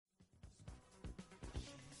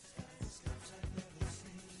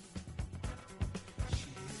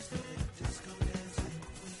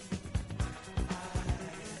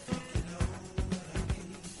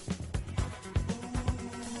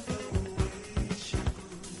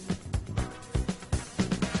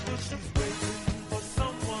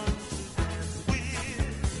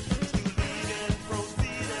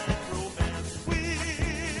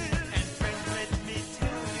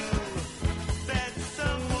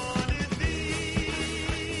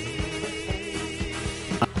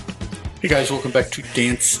Hey guys, welcome back to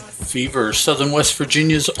Dance Fever, Southern West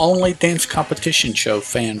Virginia's only dance competition show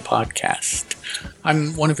fan podcast.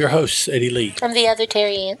 I'm one of your hosts, Eddie Lee. I'm the other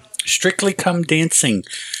Terry Ann. Strictly Come Dancing,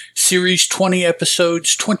 Series 20,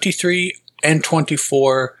 Episodes 23 and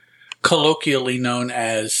 24, colloquially known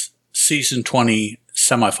as Season 20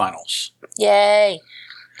 Semifinals. Yay.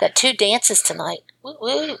 Got 2 dances tonight. Woo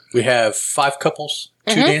woo. We have 5 couples,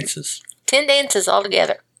 2 dances. 10 dances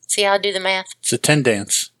altogether. See how I do the math? It's a 10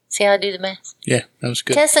 dance. See how I do the math? Yeah, that was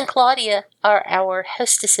good. Tess and Claudia are our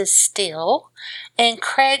hostesses still, and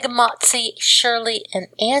Craig, Motzi, Shirley, and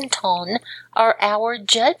Anton are our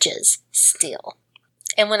judges still.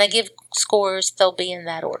 And when I give scores, they'll be in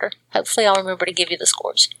that order. Hopefully I'll remember to give you the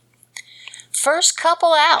scores. First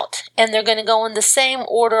couple out, and they're going to go in the same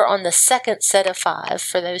order on the second set of 5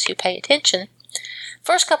 for those who pay attention.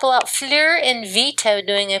 First couple out, Fleur and Vito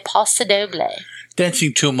doing a Paso Doble.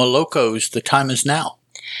 Dancing to Maloko's The Time Is Now.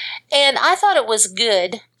 And I thought it was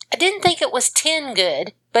good. I didn't think it was 10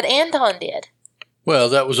 good, but Anton did. Well,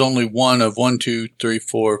 that was only one of 1, 2, 3,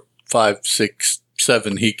 4, 5, 6,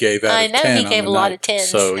 7 he gave out I of know 10 he gave a lot of 10s,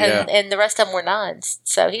 so, yeah. and the rest of them were 9s,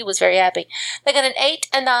 so he was very happy. They got an 8,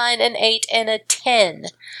 a 9, an 8, and a 10.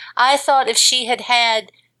 I thought if she had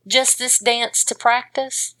had just this dance to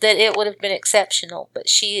practice, that it would have been exceptional, but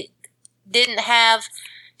she didn't have...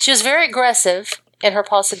 She was very aggressive in her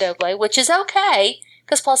Paso Doble, which is okay,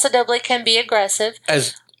 because Paso Doble can be aggressive.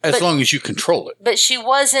 As long as you control it. But she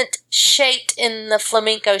wasn't shaped in the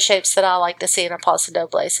flamenco shapes that I like to see in a Paso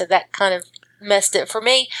Doble, so that kind of messed it for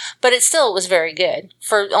me. But it still was very good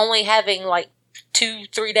for only having like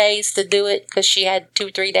 2-3 days to do it, because she had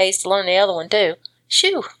 2-3 days to learn the other one too.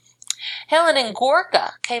 Shoo. Helen and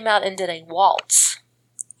Gorka came out and did a waltz.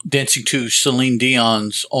 Dancing to Celine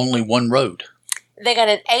Dion's Only One Road. They got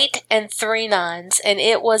an 8 and 3 9s, and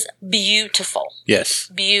it was beautiful.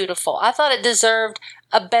 Yes. Beautiful. I thought it deserved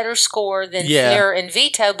a better score than Fleur and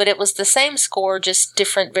Vito, but it was the same score, just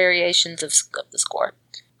different variations of the score.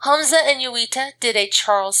 Hamza and Yuita did a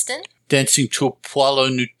Charleston. Dancing to Paolo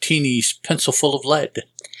Nutini's Pencil Full of Lead.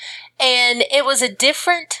 And it was a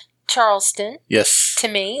different Charleston. Yes. To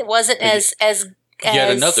me. It wasn't as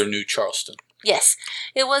Yet another new Charleston. Yes.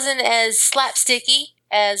 It wasn't as slapsticky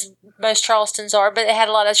as most Charlestons are, but it had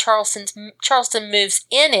a lot of Charleston moves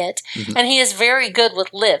in it, and he is very good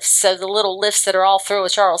with lifts, so the little lifts that are all through a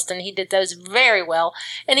Charleston, he did those very well,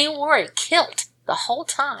 and he wore a kilt the whole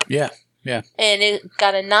time. Yeah. And it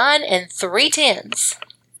got a 9 and 3 10s.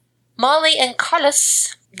 Molly and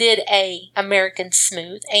Carlos did a American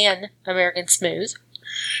Smooth.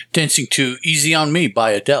 Dancing to Easy on Me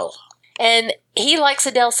by Adele. And he likes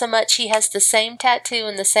Adele so much, he has the same tattoo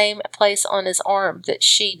in the same place on his arm that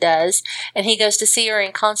she does. And he goes to see her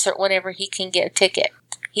in concert whenever he can get a ticket.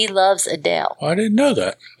 He loves Adele. Oh, I didn't know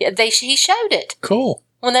that. Yeah, he showed it. Cool.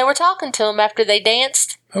 When they were talking to him after they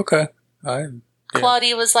danced. Okay.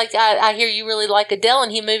 Claudia was like, I hear you really like Adele.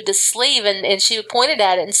 And he moved his sleeve and she pointed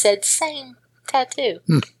at it and said, same tattoo.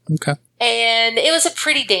 Okay. And it was a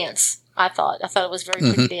pretty dance, I thought. I thought it was a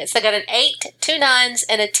very pretty dance. They got an 8, 2 9s,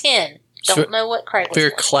 and a 10. Don't know what Craig was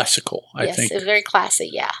very like. Classical, I think. Yes, it was very classy,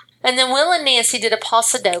 yeah. And then Will and Nancy did a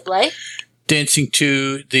Paso Doble. Dancing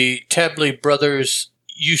to the Tablet Brothers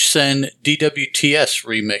Usen DWTS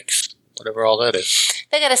remix, whatever all that is.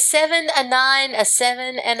 They got a 7, a 9, a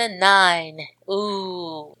 7, and a 9.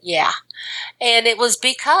 Ooh, yeah. And it was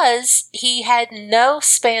because he had no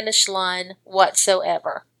Spanish line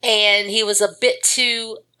whatsoever. And he was a bit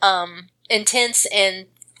too intense and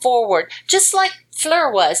forward, just like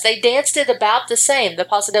Fleur was. They danced it about the same, the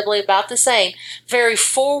Paso Doble about the same. Very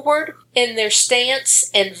forward in their stance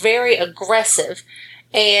and very aggressive.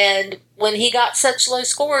 And when he got such low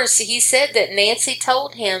scores, he said that Nancy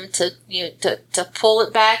told him to pull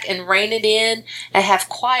it back and rein it in and have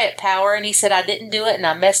quiet power. And he said, I didn't do it and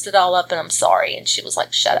I messed it all up and I'm sorry. And she was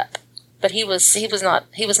like, shut up. But he was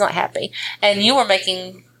not happy. And you were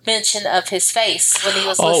making mention of his face when he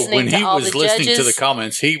was listening to all the judges. When he was listening to the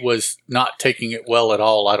comments, he was not taking it well at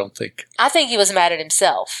all, I don't think. I think he was mad at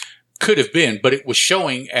himself. Could have been, but it was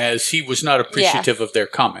showing as he was not appreciative of their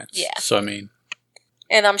comments. Yeah. So, I mean.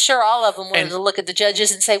 And I'm sure all of them wanted to look at the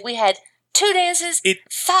judges and say, we had 2 dances,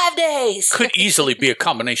 5 days. Could easily be a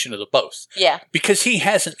combination of the both. Yeah. Because he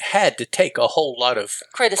hasn't had to take a whole lot of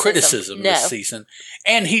criticism this season.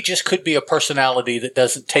 And he just could be a personality that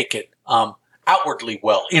doesn't take it outwardly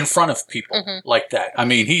well in front of people like that. I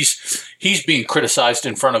mean, he's being criticized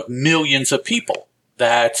in front of millions of people.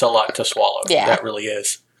 That's a lot to swallow. Yeah. That really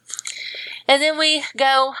is. And then we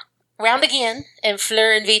go round again, and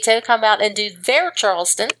Fleur and Vito come out and do their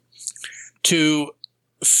Charleston. To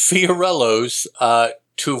Fiorello's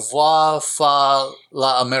Tu vois fa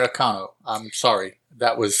l'americano. I'm sorry.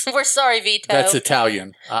 We're sorry, Vito. That's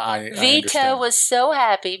Italian. Vito was so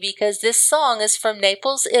happy because this song is from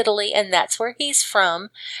Naples, Italy, and that's where he's from.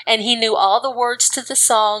 And he knew all the words to the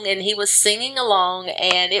song, and he was singing along,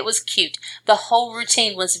 and it was cute. The whole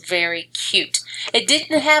routine was very cute. It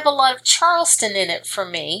didn't have a lot of Charleston in it for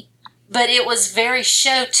me, but it was very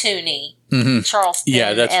show-tuney. Mm-hmm. Charleston,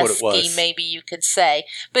 yeah, that's what it was. Maybe you could say,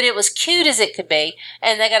 but it was cute as it could be.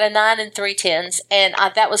 And they got a 9 3/10, and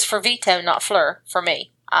that was for Vito, not Fleur, for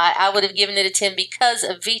me. I would have given it a 10 because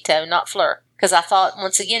of Vito, not Fleur, because I thought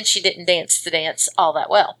once again she didn't dance the dance all that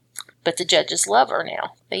well. But the judges love her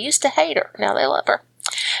now. They used to hate her, now they love her.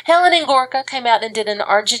 Helen and Gorka came out and did an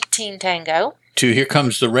Argentine tango. To Here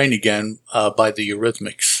Comes the Rain Again by the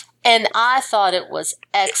Eurythmics. And I thought it was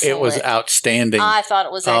excellent. It was outstanding. I thought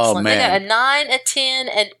it was excellent. Oh, man. They got a 9, a 10,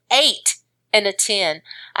 an 8, and a 10.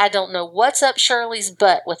 I don't know what's up Shirley's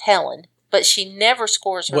butt with Helen, but she never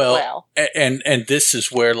scores her well. And this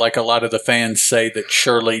is where, like, a lot of the fans say that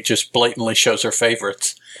Shirley just blatantly shows her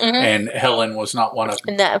favorites, and Helen was not one of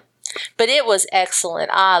them. No. But it was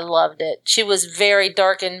excellent. I loved it. She was very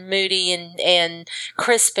dark and moody and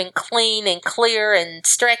crisp and clean and clear and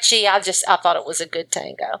stretchy. I thought it was a good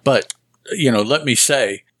tango. But, let me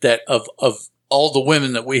say that of all the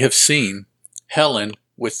women that we have seen, Helen,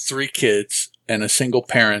 with 3 kids and a single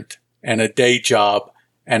parent and a day job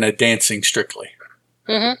and a dancing Strictly.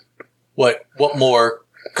 Mm-hmm. What more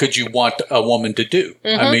could you want a woman to do?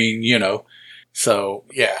 Mm-hmm. I mean, so,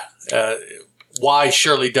 yeah. Why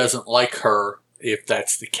Shirley doesn't like her, if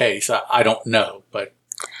that's the case, I don't know. But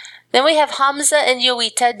then we have Hamza and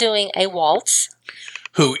Yoita doing a waltz.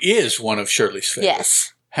 Who is one of Shirley's favorites.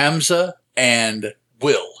 Yes. Hamza and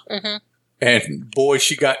Will. Mm-hmm. And boy,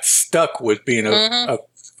 she got stuck with being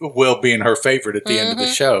Will being her favorite at the end of the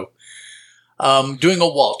show. Doing a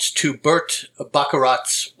waltz to Burt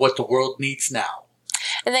Baccarat's What the World Needs Now.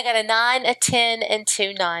 And they got a 9, a 10, and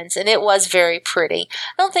 2 9s, and it was very pretty.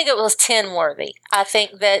 I don't think it was 10 worthy. I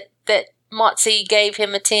think that Motzi gave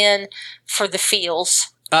him a 10 for the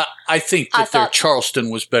feels. I think that their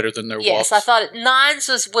Charleston was better than their waltz. Yes, I thought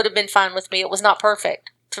 9s would have been fine with me. It was not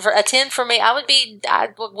perfect. For a 10 for me, I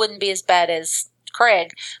wouldn't be as bad as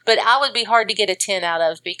Craig, but I would be hard to get a 10 out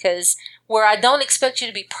of, because where I don't expect you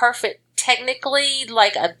to be perfect technically,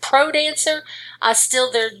 like a pro dancer, I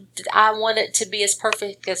want it to be as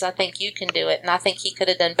perfect as I think you can do it, and I think he could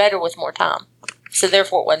have done better with more time. So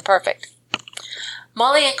therefore it wasn't perfect.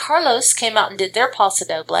 Molly and Carlos came out and did their Paso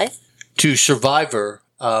Doble. To Survivor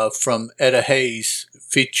from Etta Hayes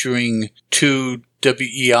featuring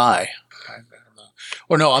 2WEI.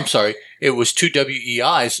 Or no, I'm sorry. It was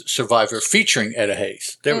 2WEI's Survivor featuring Etta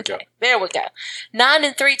Hayes. There we go. There we go. 9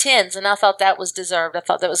 3/10, and I thought that was deserved. I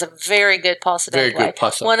thought that was a very good Paso Doble. Very good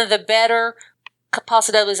Paso. One of the better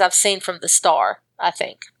Paso Dobles I've seen from the Star, I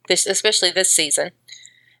think, especially this season.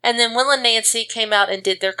 And then Will and Nancy came out and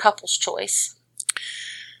did their couple's choice.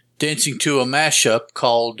 Dancing to a mashup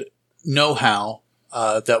called Know How.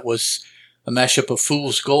 That was a mashup of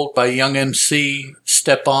Fool's Gold by Young MC,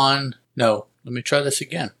 Step On. No, let me try this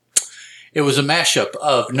again. It was a mashup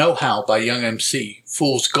of Know How by Young MC,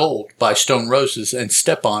 Fool's Gold by Stone Roses, and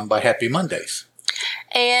Step On by Happy Mondays.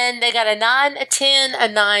 And they got a 9, a 10, a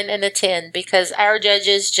 9, and a 10, because our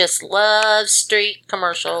judges just love street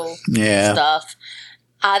commercial stuff.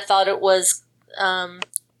 I thought it was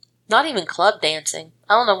not even club dancing.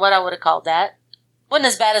 I don't know what I would have called that. Wasn't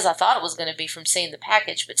as bad as I thought it was going to be from seeing the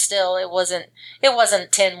package, but still, it wasn't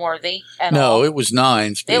 10 worthy at all. No, it was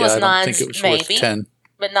 9s. But it was 9s, I don't think it was maybe, worth 10.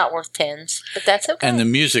 But not worth 10s. But that's okay. And the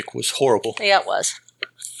music was horrible. Yeah, it was.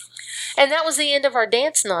 And that was the end of our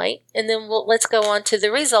dance night. And then let's go on to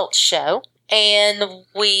the results show. And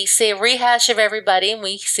we see a rehash of everybody, and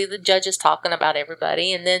we see the judges talking about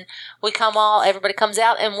everybody. And then everybody comes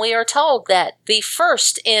out, and we are told that the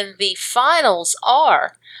first in the finals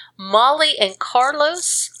are Molly and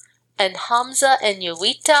Carlos, and Hamza and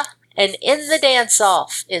Yoita, and in the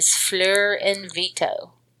dance-off is Fleur and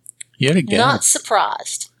Vito. Yet again. Not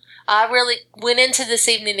surprised. I really went into this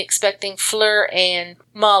evening expecting Fleur and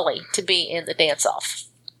Molly to be in the dance-off.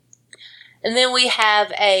 And then we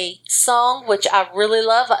have a song, which I really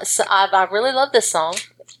love. I really love this song.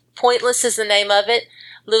 Pointless is the name of it.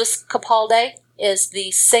 Louis Capaldi is the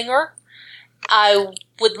singer. I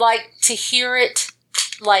would like to hear it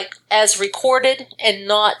like as recorded and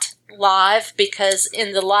not live, because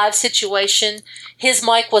in the live situation, his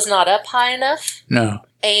mic was not up high enough. No.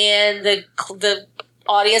 And the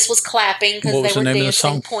audience was clapping because they were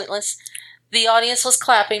dancing Pointless. The audience was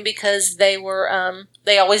clapping because they were,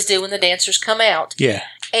 they always do when the dancers come out. Yeah.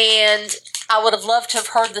 And I would have loved to have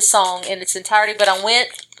heard the song in its entirety, but I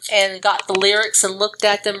went and got the lyrics and looked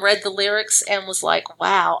at them, read the lyrics, and was like,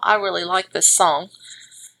 wow, I really like this song.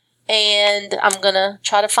 And I'm going to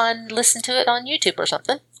try to listen to it on YouTube or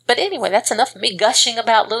something. But anyway, that's enough of me gushing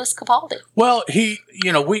about Lewis Capaldi. Well,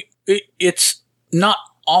 it's not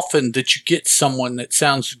often that you get someone that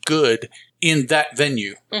sounds good in that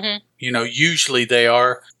venue. Mm-hmm. Usually they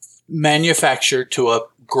are manufactured to a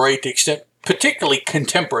great extent, particularly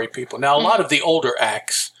contemporary people. Now, a lot of the older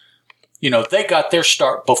acts, they got their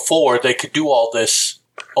start before they could do all this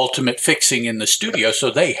ultimate fixing in the studio, so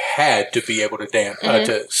they had to be able to dance,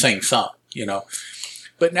 to sing some,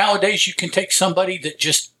 But nowadays you can take somebody that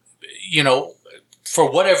just,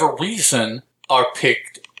 for whatever reason are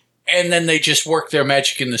picked, and then they just work their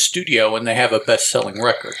magic in the studio and they have a best-selling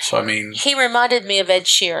record. So, I mean... He reminded me of Ed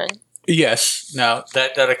Sheeran. Yes. Now,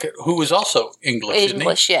 who was also English,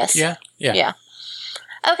 English, yes. Yeah.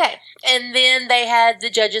 Okay. And then they had the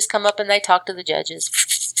judges come up and they talked to the judges.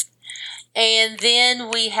 And then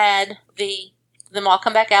we had them all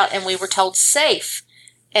come back out and we were told safe.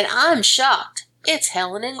 And I'm shocked. It's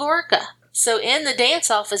Helen and Gorka. So in the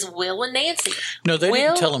dance-off is Will and Nancy. No, they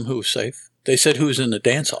didn't tell them who was safe. They said who was in the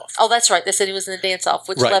dance-off. Oh, that's right. They said he was in the dance-off,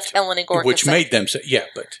 which left Helen and Gorka Which safe. made them say, yeah.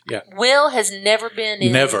 Will has never been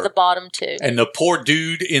in the bottom two. And the poor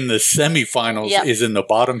dude in the semifinals is in the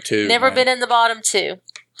bottom two. Never been in the bottom two.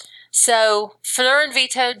 So Fleur and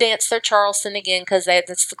Vito danced their Charleston again because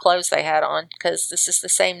that's the clothes they had on, because this is the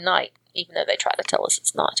same night, even though they try to tell us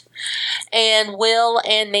it's not. And Will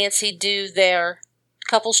and Nancy do their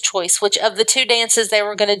couple's choice, which of the two dances they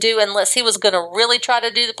were going to do, unless he was going to really try to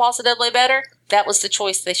do the Paso Doble better, that was the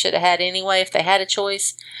choice they should have had anyway if they had a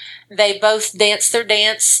choice. They both danced their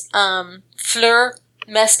dance. Fleur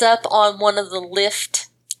messed up on one of the lift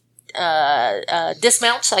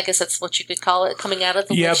dismounts, I guess that's what you could call it, coming out of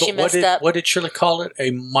the lift. She messed up. What did Shirley call it?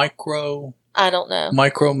 A micro... I don't know.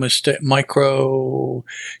 Micro mistake.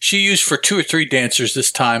 She used for 2 or 3 dancers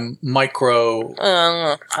this time.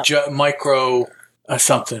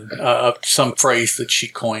 Some phrase that she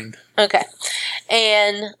coined. Okay.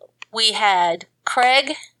 And we had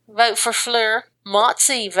Craig vote for Fleur,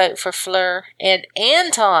 Motzi vote for Fleur, and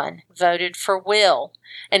Anton voted for Will.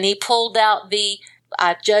 And he pulled out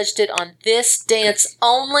I judged it on this dance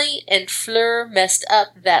only, and Fleur messed up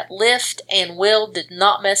that lift, and Will did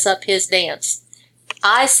not mess up his dance.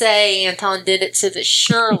 I say Anton did it so that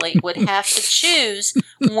Shirley would have to choose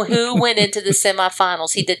who went into the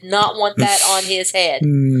semifinals. He did not want that on his head.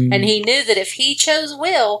 And he knew that if he chose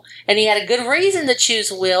Will, and he had a good reason to choose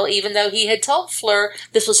Will, even though he had told Fleur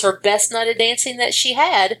this was her best night of dancing that she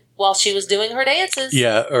had while she was doing her dances.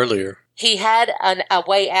 Yeah, earlier. He had a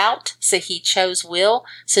way out, so he chose Will,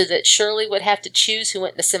 so that Shirley would have to choose who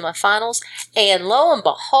went in the semifinals. And lo and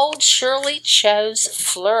behold, Shirley chose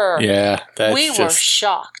Fleur. Yeah, we were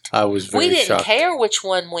shocked. I was very shocked. We didn't care which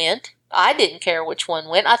one went. I didn't care which one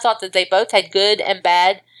went. I thought that they both had good and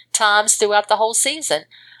bad times throughout the whole season.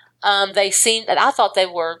 I thought they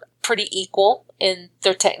were pretty equal in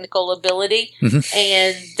their technical ability,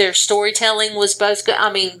 and their storytelling was both good.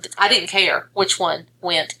 I mean, I didn't care which one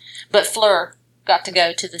went, but Fleur got to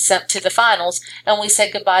go to the finals, and we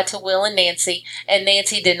said goodbye to Will and Nancy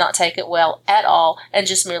did not take it well at all, and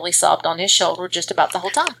just merely sobbed on his shoulder just about the whole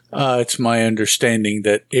time. It's my understanding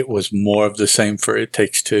that it was more of the same for It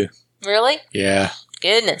Takes Two. Really? Yeah.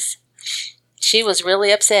 Goodness. She was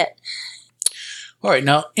really upset. All right,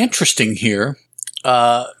 now, interesting here.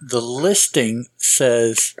 The listing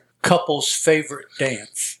says couple's favorite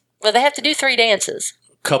dance. Well, they have to do 3 dances.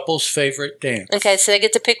 Couple's favorite dance. Okay, so they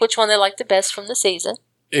get to pick which one they like the best from the season.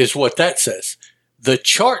 Is what that says. The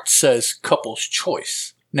chart says couple's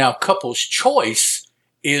choice. Now, couple's choice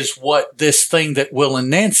is what this thing that Will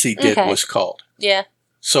and Nancy did was called. Yeah.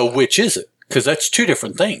 So which is it? Because that's 2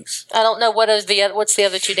 different things. I don't know what's the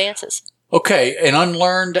other 2 dances. Okay, an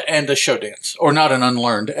unlearned and a show dance, or not an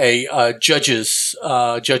unlearned, a judge's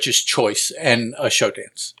choice and a show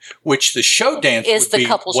dance. Which the show dance is would be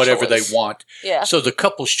whatever choice. they want. Yeah. So the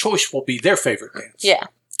couple's choice will be their favorite dance. Yeah.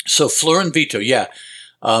 So Fleur and Vito, yeah,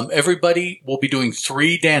 everybody will be doing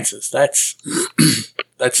 3 dances. That's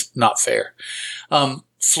not fair.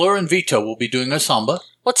 Fleur and Vito will be doing a samba.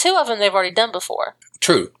 Well, 2 of them they've already done before.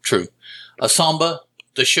 True. A samba,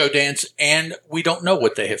 the show dance, and we don't know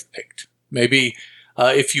what they have picked. Maybe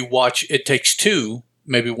if you watch It Takes Two,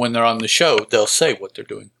 maybe when they're on the show, they'll say what they're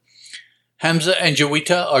doing. Hamza and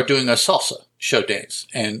Joeita are doing a salsa show dance,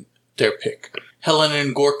 and their pick. Helen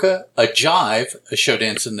and Gorka, a jive, a show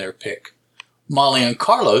dance, and their pick. Molly and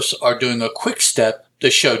Carlos are doing a quick step, the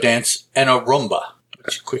show dance, and a rumba.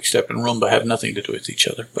 which Quick Step and Rumba have nothing to do with each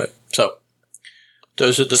other. But so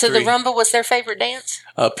those are the three. So the Rumba was their favorite dance?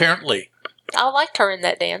 Apparently. I liked her in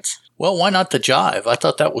that dance. Well, why not the jive? I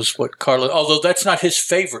thought that was what Carlos, although that's not his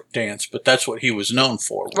favorite dance, but that's what he was known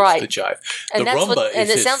for, was the jive. And the Rumba is and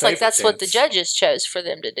it sounds like that's dance. what the judges chose for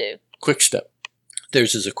them to do. Quick Step.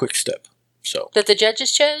 Theirs is a Quick Step. So that the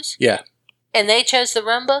judges chose? Yeah. And they chose the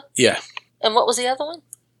Rumba? Yeah. And what was the other one?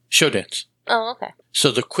 Show dance. Oh, okay. So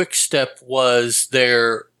the Quick Step was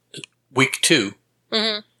their week 2,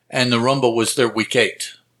 and the Rumba was their week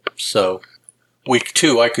 8. So week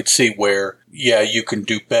 2, I could see where, you can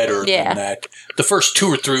do better than that. The first 2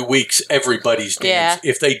 or 3 weeks, everybody's dance.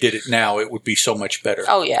 If they did it now, it would be so much better.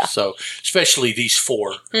 Oh, yeah. So especially these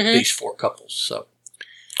 4 couples. So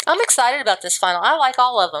I'm excited about this final. I like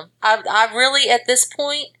all of them. I really, at this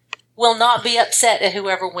point, will not be upset at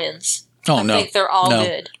whoever wins. I think they're all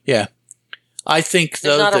good. Yeah. I think,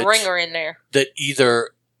 there's not a ringer in there. That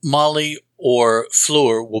either Molly or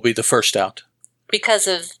Fleur will be the first out. Because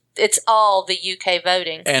it's all the UK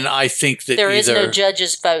voting. And I think that there is no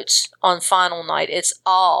judges' votes on final night. It's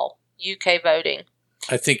all UK voting.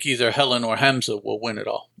 I think either Helen or Hamza will win it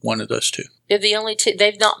all. One of those two. They're the only two.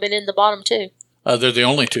 They've not been in the bottom 2. They're the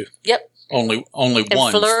only 2. Yep. Only and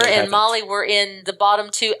one. Fleur and Molly were in the bottom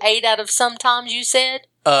 2 8 out of sometimes, you said?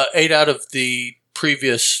 8 out of the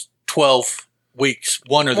previous 12 weeks.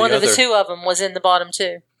 One or the other. One of the 2 of them was in the bottom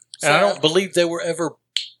 2. So and I don't believe they were ever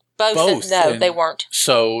both. No, they weren't.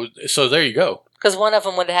 So there you go. Because one of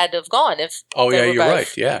them would have had to have gone if. Oh yeah, you're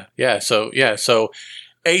both. Right. Yeah. So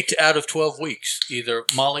 8 out of 12 weeks, either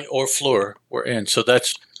Molly or Fleur were in. So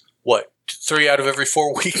that's what 3 out of every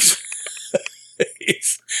 4 weeks.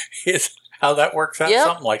 is how that works out.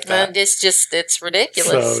 Something like that. And it's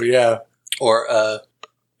ridiculous. So yeah, or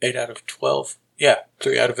 8 out of 12. Yeah,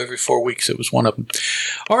 3 out of every 4 weeks. It was one of them.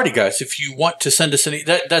 Alrighty, guys. If you want to send us any,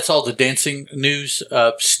 that's all the dancing news.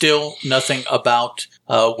 Still nothing about.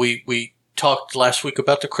 We talked last week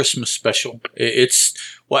about the Christmas special. It's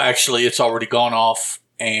already gone off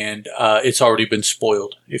and it's already been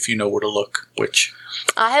spoiled. If you know where to look, which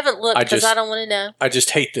I haven't looked because I don't want to know. I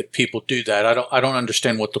just hate that people do that. I don't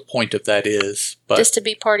understand what the point of that is. But just to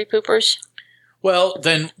be party poopers. Well,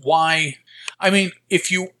 then why? I mean, if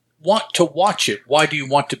you want to watch it, why do you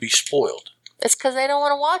want to be spoiled? It's because they don't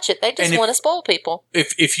want to watch it. They just want to spoil people.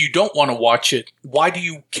 If you don't want to watch it, why do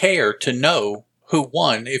you care to know who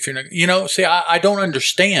won? If you're not, see, I don't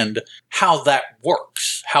understand how that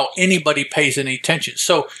works, how anybody pays any attention.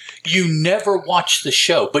 So you never watch the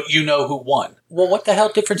show, but you know who won. Well, what the hell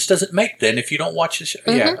difference does it make then if you don't watch the show?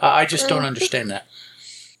 Yeah, I just don't understand that.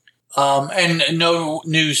 And no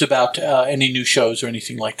news about any new shows or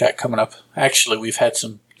anything like that coming up. Actually, we've had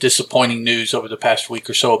some disappointing news over the past week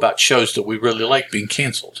or so about shows that we really like being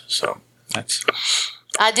canceled. So that's.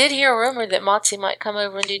 I did hear a rumor that Motzi might come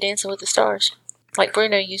over and do Dancing with the Stars, like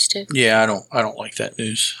Bruno used to. Yeah, I don't like that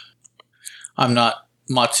news. I'm not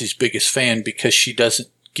Motzi's biggest fan because she doesn't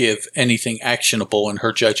give anything actionable in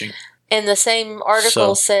her judging. And the same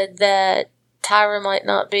article said that Tyra might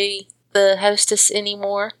not be the hostess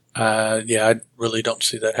anymore. Yeah, I really don't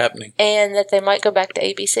see that happening. And that they might go back to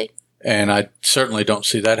ABC. And I certainly don't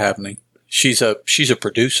see that happening. She's a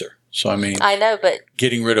producer, so I mean, I know, but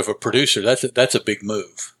getting rid of a producer, that's a big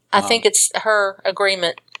move. I think it's her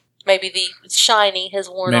agreement. Maybe the shiny has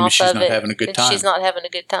worn off of it. Maybe she's not having a good time. She's not having a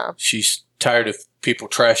good time. She's tired of people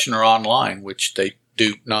trashing her online, which they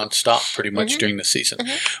do nonstop pretty much during the season.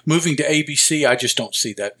 Moving to ABC, I just don't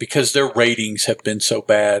see that because their ratings have been so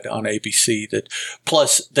bad on ABC that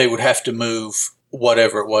plus they would have to move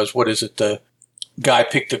whatever it was. What is it? The guy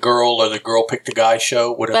picked the girl or the girl picked the guy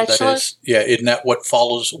show, whatever Bachelor? That is. Yeah, isn't that what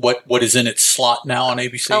follows, what is in its slot now on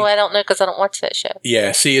ABC? Oh, I don't know because I don't watch that show.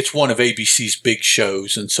 Yeah, see, it's one of ABC's big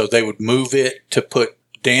shows, and so they would move it to put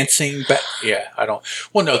dancing back. Yeah,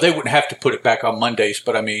 no, they wouldn't have to put it back on Mondays,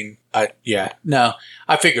 but I mean, I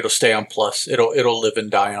figure it'll stay on Plus. It'll live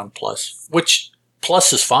and die on Plus, which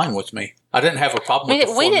Plus is fine with me. I didn't have a problem with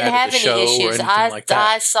the format of the show or anything like that.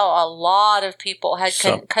 I saw a lot of people had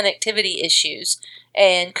connectivity issues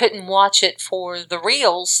and couldn't watch it for the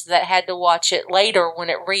reels that had to watch it later when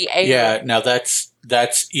it re-aired. Yeah, now that's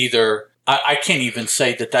either I can't even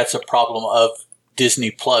say that that's a problem of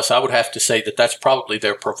Disney Plus. I would have to say that that's probably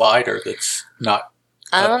their provider that's not.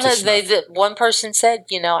 I don't know. One person said,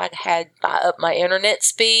 I had up my internet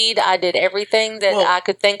speed. I did everything that I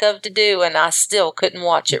could think of to do, and I still couldn't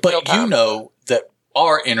watch it real time. But you know that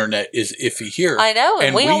our internet is iffy here. I know,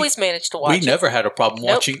 and we always managed to watch it. We never had a problem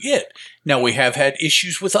watching it. Now, we have had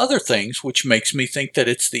issues with other things, which makes me think that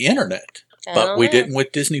it's the internet. But we didn't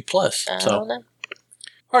with Disney Plus. I don't know.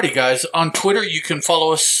 Alrighty, guys. On Twitter, you can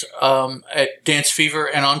follow us at Dance Fever,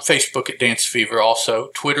 and on Facebook at Dance Fever also.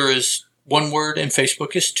 Twitter is one word and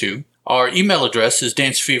Facebook is two. Our email address is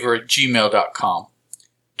dancefever@gmail.com.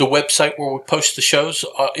 The website where we post the shows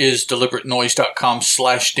is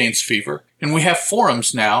deliberatenoise.com/dancefever. And we have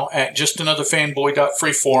forums now at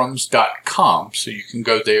justanotherfanboy.freeforums.com. So you can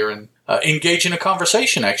go there and engage in a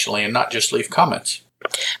conversation, actually, and not just leave comments.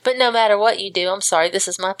 But no matter what you do, I'm sorry, this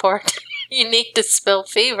is my part. You need to spell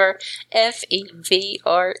fever,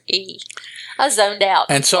 Fevre. I zoned out.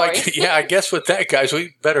 And so, I guess with that, guys,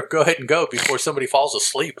 we better go ahead and go before somebody falls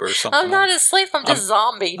asleep or something. I'm not asleep. I'm just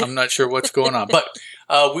zombied. I'm not sure what's going on. But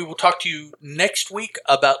we will talk to you next week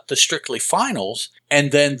about the Strictly Finals,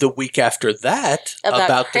 and then the week after that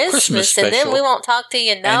about the Christmas special. And then we won't talk to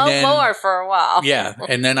you more for a while. Yeah,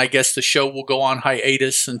 and then I guess the show will go on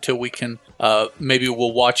hiatus until we can, maybe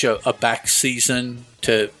we'll watch a back season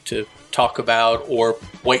to talk about, or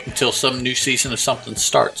wait until some new season of something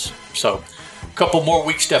starts. So a couple more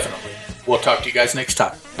weeks, definitely. We'll talk to you guys next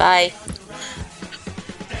time. Bye.